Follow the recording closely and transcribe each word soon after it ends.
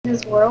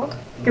his world.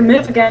 You can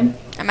move again.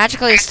 I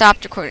magically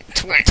stopped recording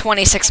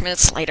 26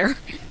 minutes later.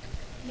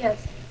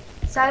 Yes.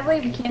 Sadly,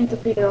 we can't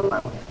defeat it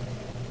alone.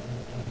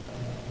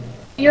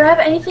 Do you have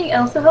anything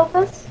else to help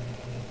us?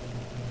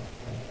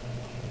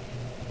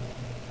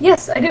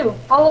 Yes, I do.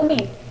 Follow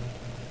me.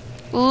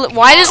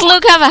 Why does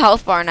Luke have a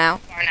health bar now?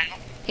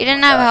 He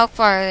didn't have a health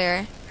bar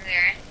earlier.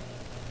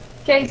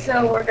 Okay,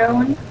 so we're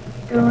going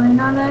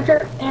on a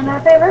trip in our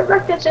favorite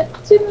rocket ship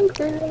to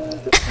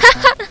cruise.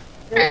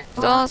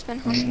 Doll's been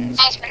hosting.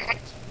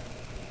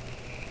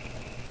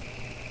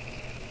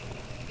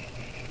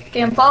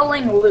 Okay, I'm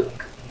following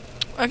Luke.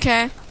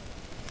 Okay.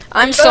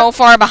 I'm so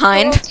far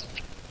behind.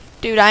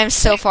 Dude, I'm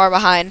so far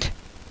behind.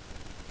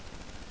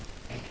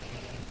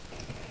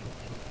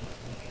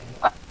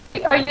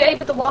 Are you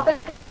able to walk?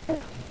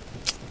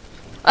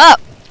 Oh!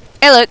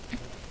 Hey, Luke.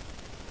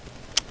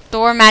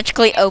 Door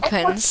magically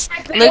opens.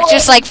 Luke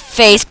just like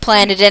face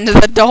planted into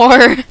the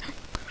door.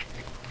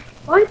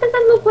 Why does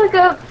that look like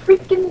a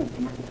freaking...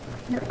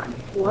 Never mind.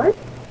 What?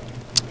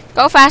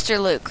 Go faster,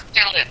 Luke.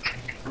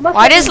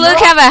 Why does Luke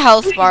have a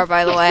health bar,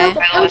 by the way?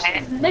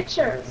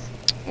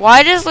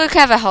 Why does Luke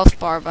have a health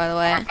bar, by the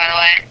way?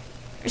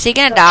 Is he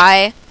gonna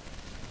die?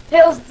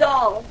 Tails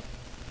doll.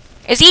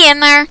 Is he in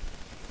there?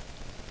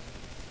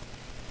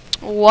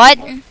 What?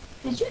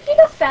 Did you get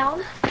a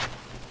sound?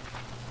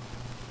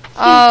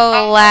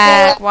 Oh,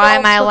 lag. Why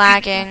am I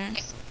lagging?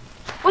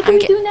 What do we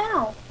do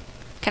now?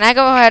 Can I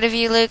go ahead of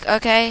you, Luke?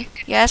 Okay.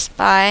 Yes,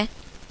 bye.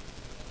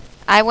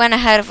 I went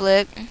ahead of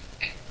Luke.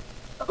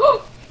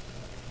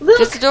 Luke,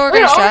 Is the door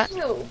gonna shut?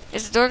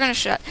 Is the door gonna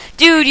shut?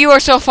 Dude, you are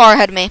so far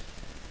ahead of me.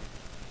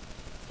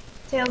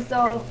 Tails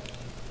doll.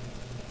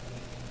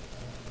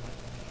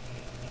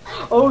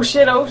 Oh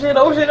shit, oh shit,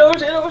 oh shit, oh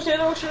shit, oh shit,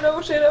 oh shit,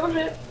 oh shit, oh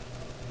shit.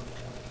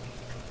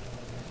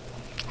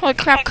 Holy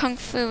crap, Kung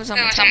Fu is on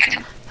my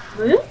telephone.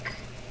 Luke?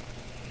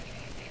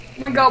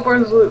 Oh my god,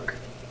 where's Luke?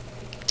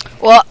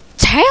 Well,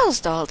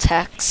 Tails doll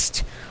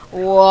text.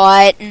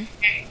 What?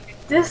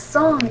 This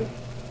song.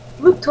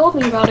 Luke told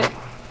me about it.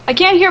 I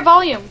can't hear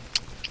volume.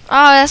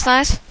 Oh, that's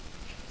nice.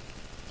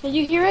 Can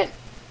you hear it?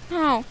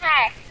 Oh.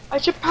 I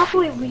should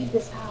probably leave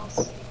this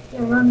house.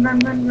 Yeah, run, run,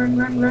 run, run,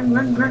 run, run,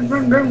 run, run,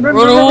 run, run, run, Run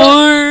run.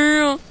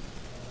 away!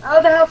 How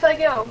the hell did I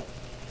go?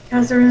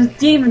 Because there's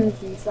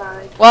demons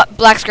inside. What?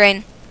 Black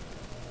screen.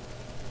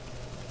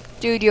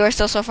 Dude, you are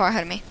still so far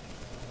ahead of me.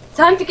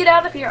 Time to get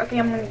out of here. Okay,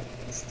 I'm gonna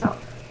stop.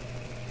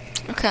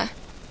 Okay.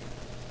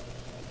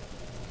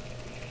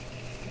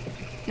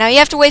 Now you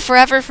have to wait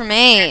forever for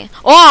me.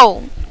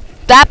 Oh!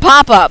 That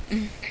pop-up.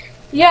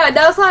 Yeah,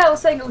 that's why I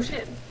was saying, oh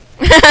shit.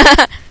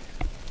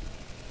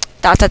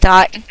 Dot, dot,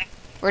 dot.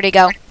 Where'd he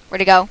go?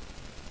 Where'd he go?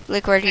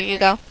 Luke, where did you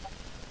go?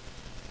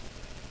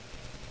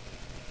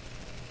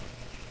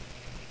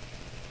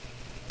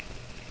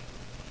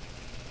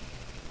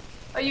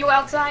 Are you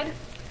outside?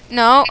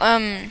 No,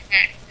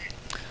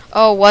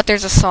 Oh, what?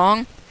 There's a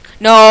song?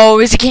 No,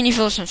 is it Can You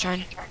Feel the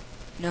Sunshine?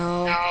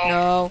 No,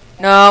 no,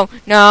 no,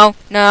 no,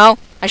 no.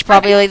 I should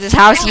probably leave this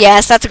house.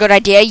 Yes, that's a good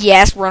idea.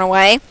 Yes, run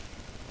away.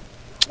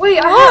 Wait,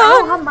 I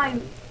don't have my...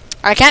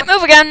 I can't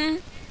move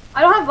again.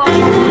 I don't have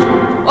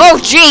volume. Oh,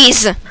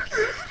 jeez.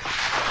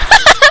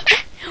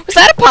 Was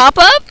that a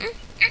pop-up?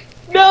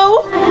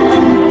 No.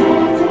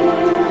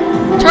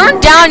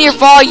 Turn down your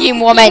volume,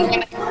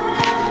 woman.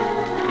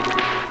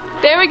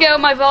 There we go,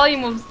 my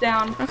volume was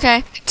down.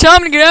 Okay.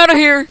 Time to get out of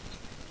here.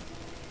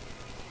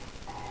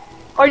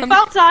 Are you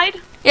outside?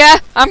 Yeah,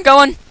 I'm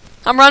going.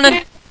 I'm running.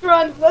 Let's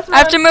run, let's run. I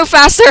have to move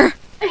faster.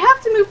 I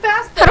have to move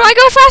faster. How do I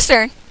go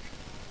faster?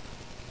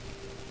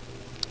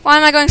 Why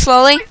am I going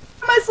slowly? Why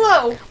am I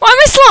slow? Why am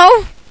I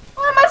slow?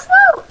 Why am I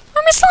slow?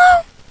 Why am I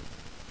slow?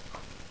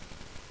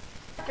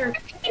 I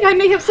think I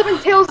may have 7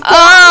 tails.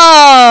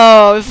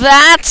 Oh,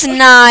 that's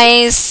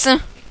nice.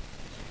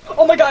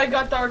 Oh my god, it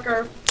got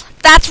darker.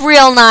 That's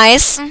real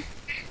nice.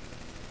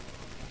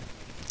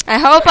 I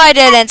hope I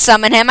didn't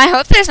summon him. I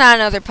hope there's not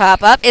another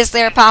pop-up. Is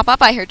there a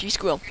pop-up? I heard you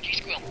squeal.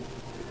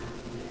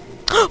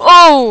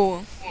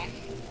 Oh!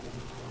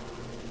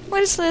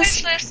 What is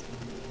this?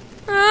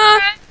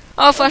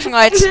 Oh, flashing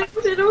lights.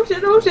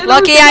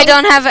 Lucky I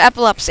don't have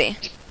epilepsy.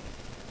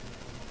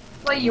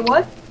 Wait, you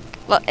what?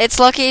 It's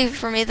lucky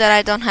for me that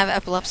I don't have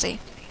epilepsy.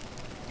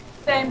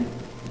 Same.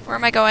 Where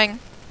am I going?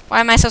 Why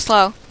am I so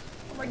slow?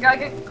 Oh my god,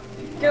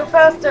 go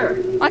faster.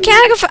 Why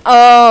can't I go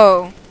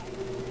oh.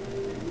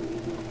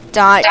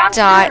 Dot,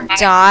 dot,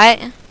 dot.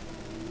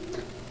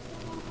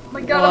 Oh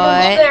my god, I'm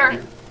almost there.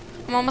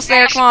 I'm almost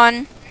there, come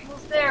on.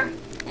 Almost there.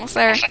 Almost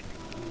there.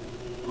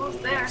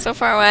 Almost there. So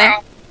far away.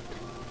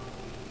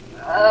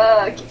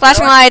 Keep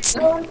Flashing going, lights.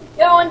 Keep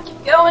going,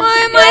 keep going.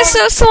 Why am I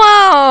so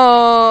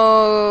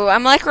slow?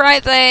 I'm like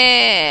right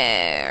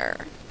there.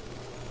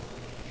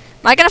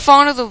 Am I gonna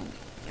fall into the...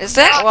 Is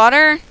that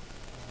water?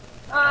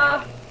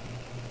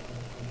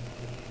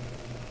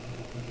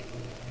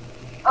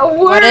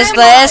 What is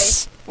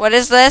this? What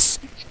is this?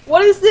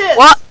 What is this?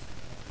 What?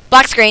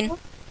 Black screen.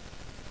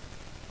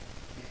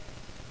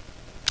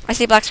 I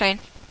see black screen.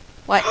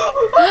 What?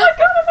 Oh my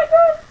god, oh my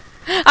god.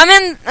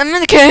 I'm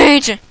in the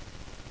cage. I'm in the cage.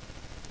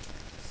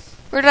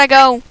 Where did I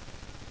go?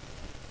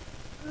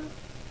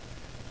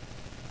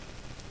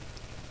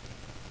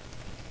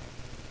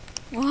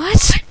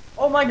 What?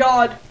 Oh my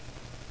god.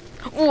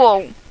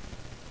 Whoa.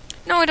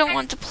 No, I don't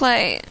want to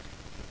play.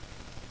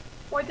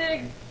 What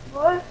did...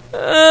 What?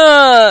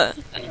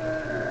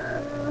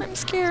 I'm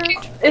scared.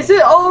 Is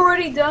it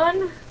already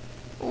done?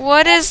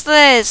 What is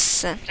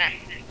this?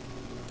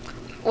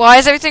 Why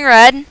is everything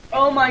red?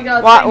 Oh my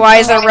god. Why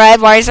is it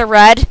red? Why is it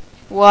red?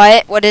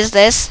 What? What is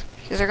this?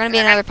 Is there gonna be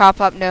another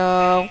pop-up?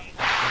 No.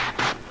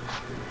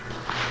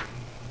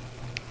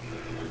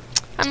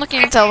 I'm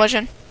looking at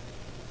television.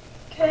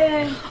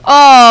 Okay.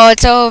 Oh,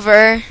 it's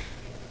over.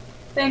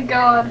 Thank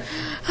god.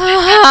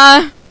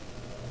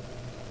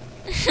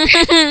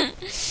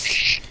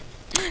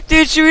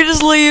 Dude, should we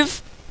just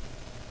leave?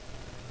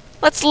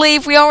 Let's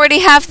leave. We already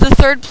have the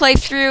third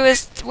playthrough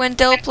as when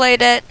Dill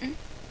played it.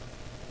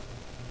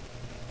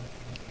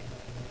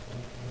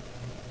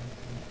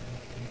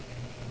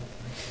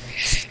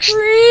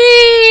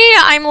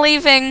 I'm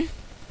leaving.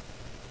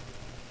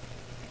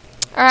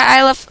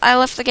 Alright, I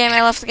left the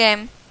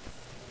game.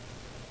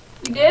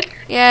 You did?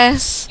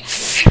 Yes.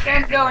 Okay,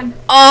 I'm going.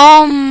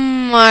 Oh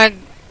my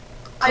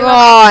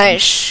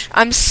gosh.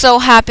 I'm so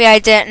happy I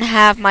didn't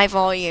have my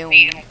volume.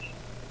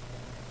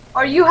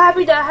 Are you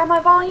happy that I have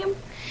my volume?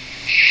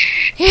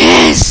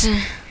 Yes.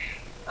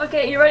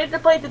 Okay, you ready to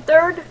play the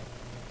third?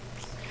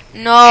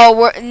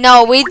 No,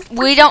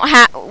 we don't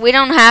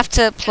have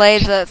to play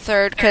the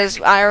third because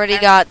I already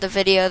got the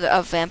video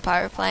of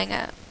Vampire playing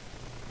it.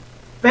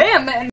 Bam, man.